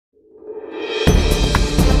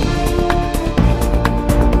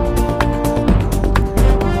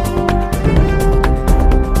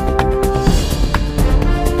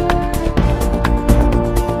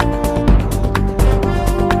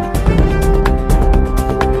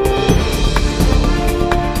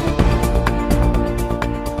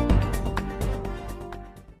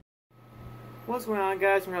on,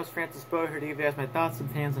 guys? My name is Francis Beau, here to give you guys my thoughts and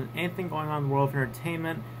opinions on anything going on in the world of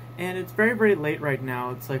entertainment. And it's very, very late right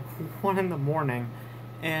now. It's like 1 in the morning.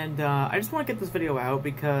 And I just want to get this video out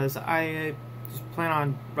because I just plan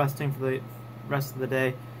on resting for the rest of the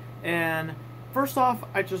day. And first off,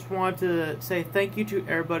 I just want to say thank you to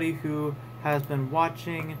everybody who has been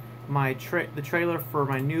watching my the trailer for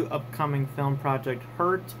my new upcoming film project,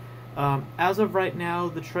 Hurt. As of right now,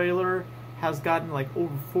 the trailer has gotten like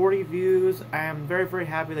over 40 views. I am very, very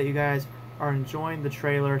happy that you guys are enjoying the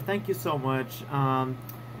trailer. Thank you so much. I'm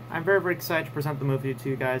very, very excited to present the movie to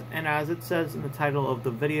you guys. And as it says in the title of the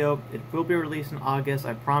video, it will be released in August,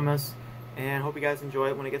 I promise. And hope you guys enjoy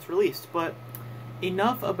it when it gets released. But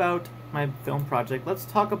enough about my film project. Let's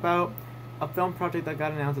talk about a film project that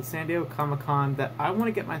got announced at San Diego Comic-Con that I want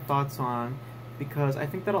to get my thoughts on, because I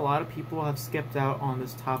think that a lot of people have skipped out on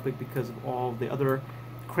this topic because of all the other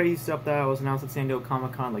crazy stuff that was announced at San Diego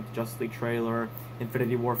Comic-Con, like the Justice League trailer,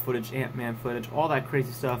 Infinity War footage, Ant-Man footage, all that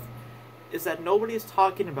crazy stuff, is that nobody is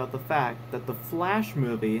talking about the fact that the Flash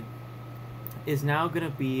movie is now going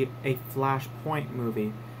to be a Flashpoint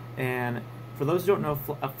movie. And for those who don't know,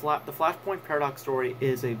 the Flashpoint Paradox story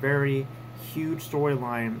is a very huge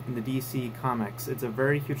storyline in the DC comics. It's a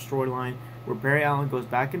very huge storyline where Barry Allen goes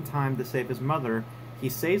back in time to save his mother. He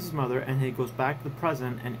saves his mother, and he goes back to the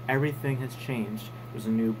present, and everything has changed. There's a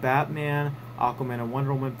new Batman, Aquaman and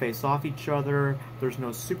Wonder Woman face off each other, there's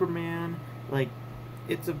no Superman. Like,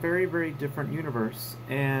 it's a very, very different universe.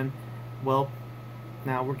 And, well,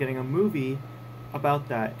 now we're getting a movie about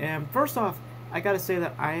that. And first off, I gotta say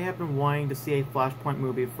that I have been wanting to see a Flashpoint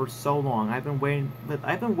movie for so long. I've been waiting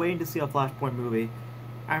to see a Flashpoint movie.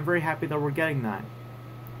 I'm very happy that we're getting that.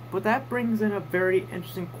 But that brings in a very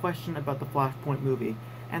interesting question about the Flashpoint movie,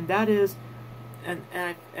 and that is, and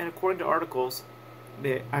according to articles,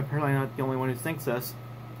 I'm apparently not the only one who thinks this,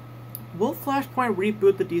 will Flashpoint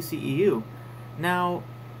reboot the DCEU? Now,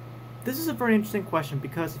 this is a very interesting question,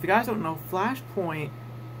 because if you guys don't know, Flashpoint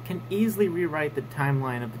can easily rewrite the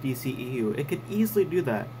timeline of the DCEU. It could easily do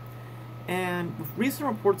that. And with recent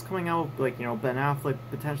reports coming out, like, you know, Ben Affleck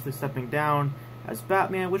potentially stepping down as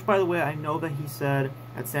Batman, which, by the way, I know that he said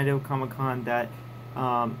at San Diego Comic-Con that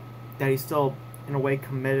that he's still, in a way,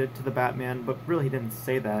 committed to the Batman, but really he didn't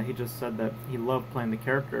say that. He just said that he loved playing the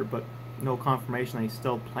character, but no confirmation that he's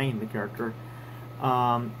still playing the character.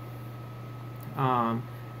 But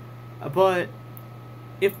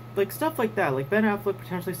if, like, stuff like that, like Ben Affleck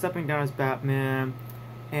potentially stepping down as Batman,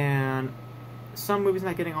 and some movies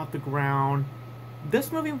not getting off the ground,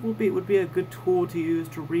 this movie would be a good tool to use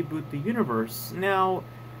to reboot the universe. Now,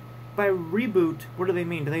 by reboot, what do they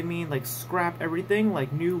mean? Do they mean, like, scrap everything?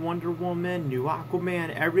 Like, new Wonder Woman, new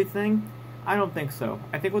Aquaman, everything? I don't think so.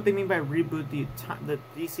 I think what they mean by reboot the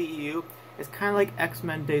DCEU is kind of like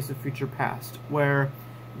X-Men Days of Future Past, where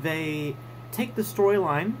they take the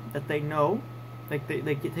storyline that they know, like, they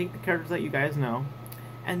take the characters that you guys know,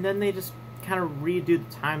 and then they just kind of redo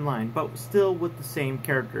the timeline, but still with the same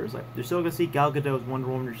characters. Like, you're still going to see Gal Gadot's Wonder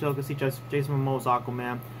Woman, you're still going to see Jason Momoa's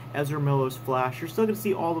Aquaman, Ezra Miller's Flash, you're still going to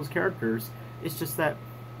see all those characters. It's just that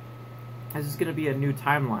it's just going to be a new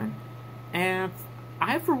timeline. And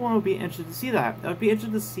I, for one, would be interested to see that. I would be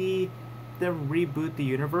interested to see them reboot the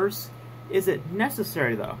universe. Is it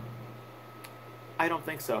necessary, though? I don't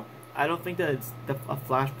think so. I don't think that a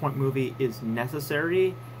Flashpoint movie is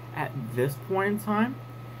necessary at this point in time.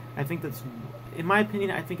 I think that's, in my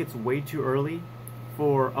opinion, I think it's way too early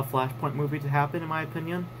for a Flashpoint movie to happen, in my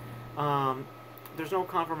opinion. There's no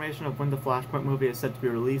confirmation of when the Flashpoint movie is set to be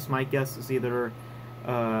released. My guess is either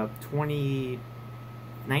 2019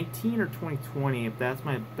 or 2020, if that's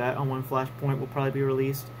my bet on when Flashpoint will probably be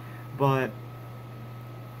released. But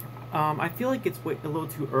I feel like it's a little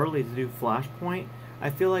too early to do Flashpoint. I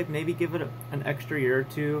feel like maybe give it an extra year or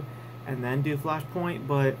two and then do Flashpoint,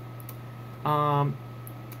 but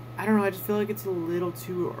I don't know, I just feel like it's a little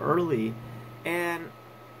too early, and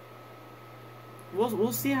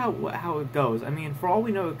we'll see how it goes. I mean, for all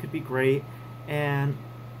we know, it could be great, and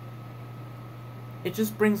it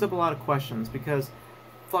just brings up a lot of questions, because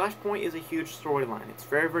Flashpoint is a huge storyline. It's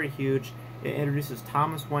very, very huge. It introduces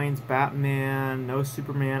Thomas Wayne's Batman, no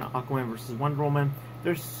Superman, Aquaman versus Wonder Woman.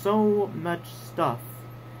 There's so much stuff,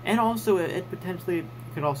 and also it potentially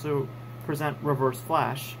could also present Reverse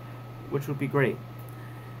Flash, which would be great.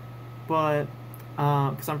 But,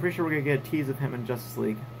 because I'm pretty sure we're going to get a tease of him in Justice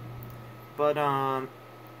League. But, I'm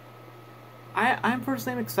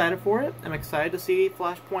personally excited for it. I'm excited to see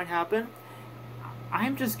Flashpoint happen.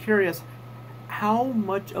 I'm just curious how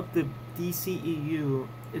much of the DCEU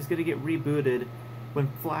is going to get rebooted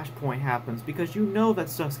when Flashpoint happens, because you know that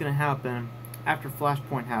stuff's going to happen after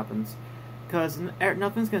Flashpoint happens. because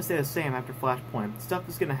nothing's going to stay the same after Flashpoint. Stuff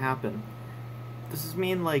is going to happen. Does this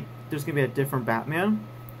mean, like, there's going to be a different Batman?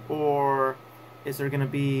 Or is there going to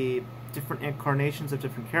be different incarnations of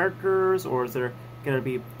different characters? Or is there going to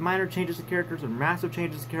be minor changes to characters or massive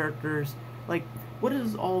changes to characters? Like, what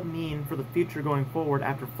does this all mean for the future going forward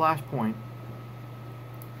after Flashpoint?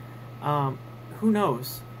 Who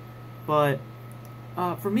knows? But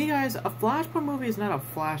for me, guys, a Flashpoint movie is not a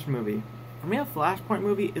Flash movie. For me, a Flashpoint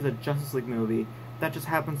movie is a Justice League movie that just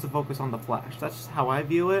happens to focus on the Flash. That's just how I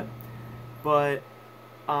view it. But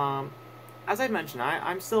as I mentioned,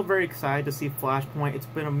 I'm still very excited to see Flashpoint. It's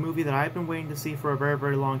been a movie that I've been waiting to see for a very,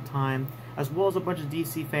 very long time, as well as a bunch of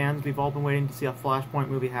DC fans. We've all been waiting to see a Flashpoint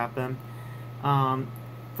movie happen.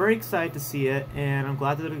 Very excited to see it, and I'm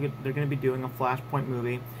glad that they're going to be doing a Flashpoint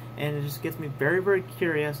movie. And it just gets me very, very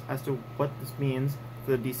curious as to what this means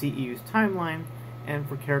for the DCEU's timeline and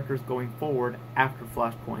for characters going forward after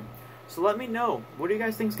Flashpoint. So let me know, what do you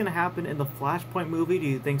guys think is going to happen in the Flashpoint movie? Do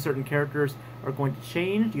you think certain characters are going to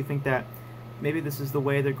change? Do you think that maybe this is the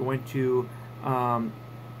way they're going to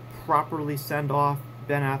properly send off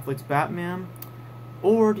Ben Affleck's Batman?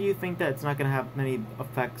 Or do you think that it's not going to have many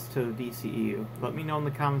effects to the DCEU? Let me know in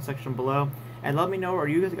the comment section below. And let me know, are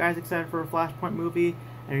you guys excited for a Flashpoint movie?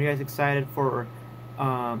 And are you guys excited for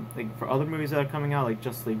for other movies that are coming out, like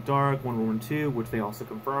Justice League Dark, Wonder Woman 2, which they also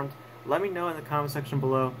confirmed? Let me know in the comment section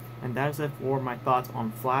below. And that is it for my thoughts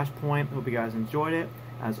on Flashpoint. Hope you guys enjoyed it.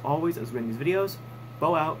 As always, as we end these videos,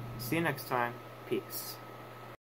 Beau out. See you next time. Peace.